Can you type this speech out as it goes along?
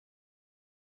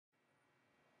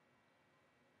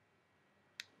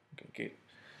Okay, good.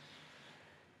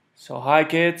 So hi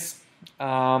kids.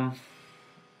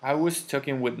 I was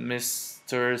talking with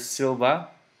Mr. Silva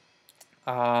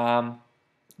um,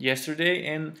 yesterday,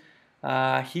 and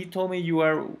he told me you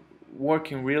are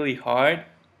working really hard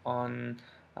on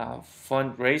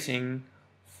fundraising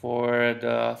for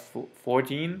the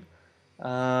 14,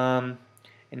 um,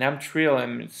 and I'm thrilled.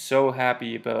 I'm so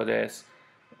happy about this.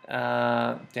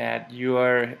 That you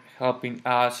are helping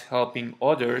us, helping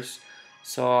others.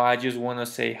 So I just want to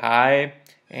say hi,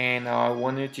 and I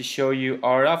wanted to show you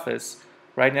our office.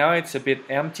 Right now it's a bit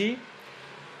empty,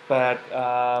 but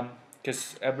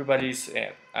because everybody's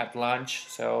at lunch,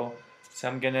 so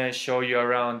I'm gonna show you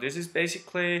around. This is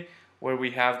basically where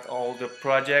we have all the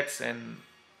projects and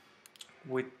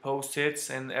with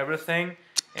post-its and everything,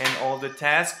 and all the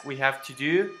tasks we have to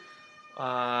do.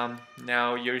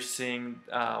 Now you're seeing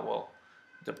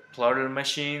the plotter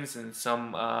machines and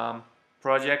some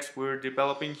projects we're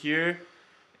developing here,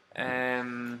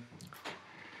 and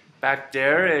back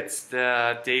there it's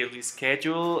the daily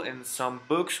schedule and some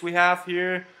books we have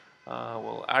here,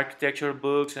 architecture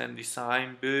books and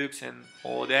design books and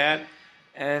all that,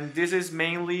 and this is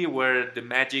mainly where the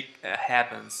magic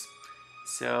happens.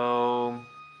 So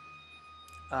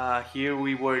here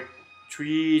we work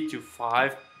 3 to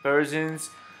 5 persons,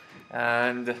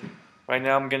 and right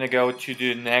now I'm gonna go to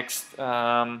the next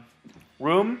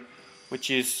room, which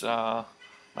is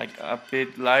like a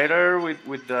bit lighter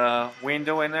with the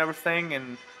window and everything,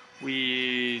 and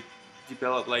we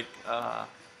develop like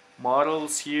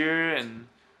models here, and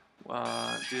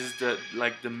this is the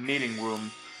like the meeting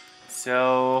room.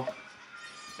 So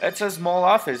it's a small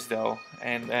office though,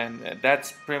 and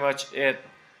that's pretty much it.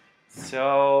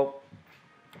 So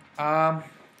um,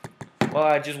 well,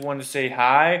 I just want to say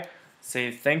hi,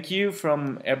 say thank you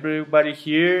from everybody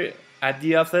here at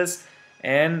the office,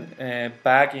 and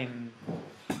back in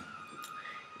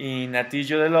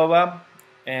Atillo de Loba,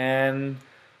 and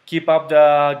keep up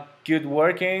the good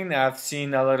working. I've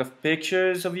seen a lot of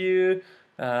pictures of you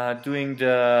doing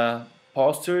the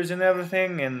posters and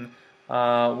everything, and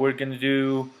we're gonna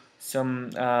do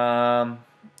some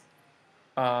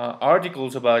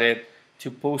articles about it to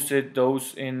post it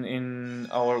those in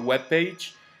our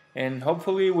webpage, and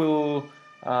hopefully we'll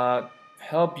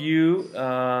help you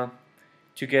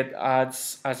to get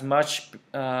as much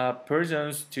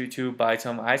persons to buy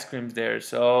some ice creams there.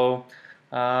 So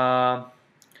uh,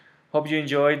 hope you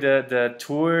enjoyed the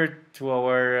tour to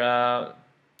our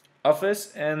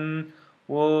office, and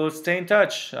we'll stay in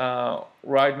touch.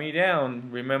 Write me down.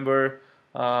 Remember,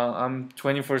 I'm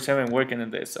 24/7 working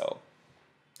on this, so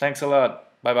thanks a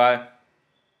lot. Bye bye.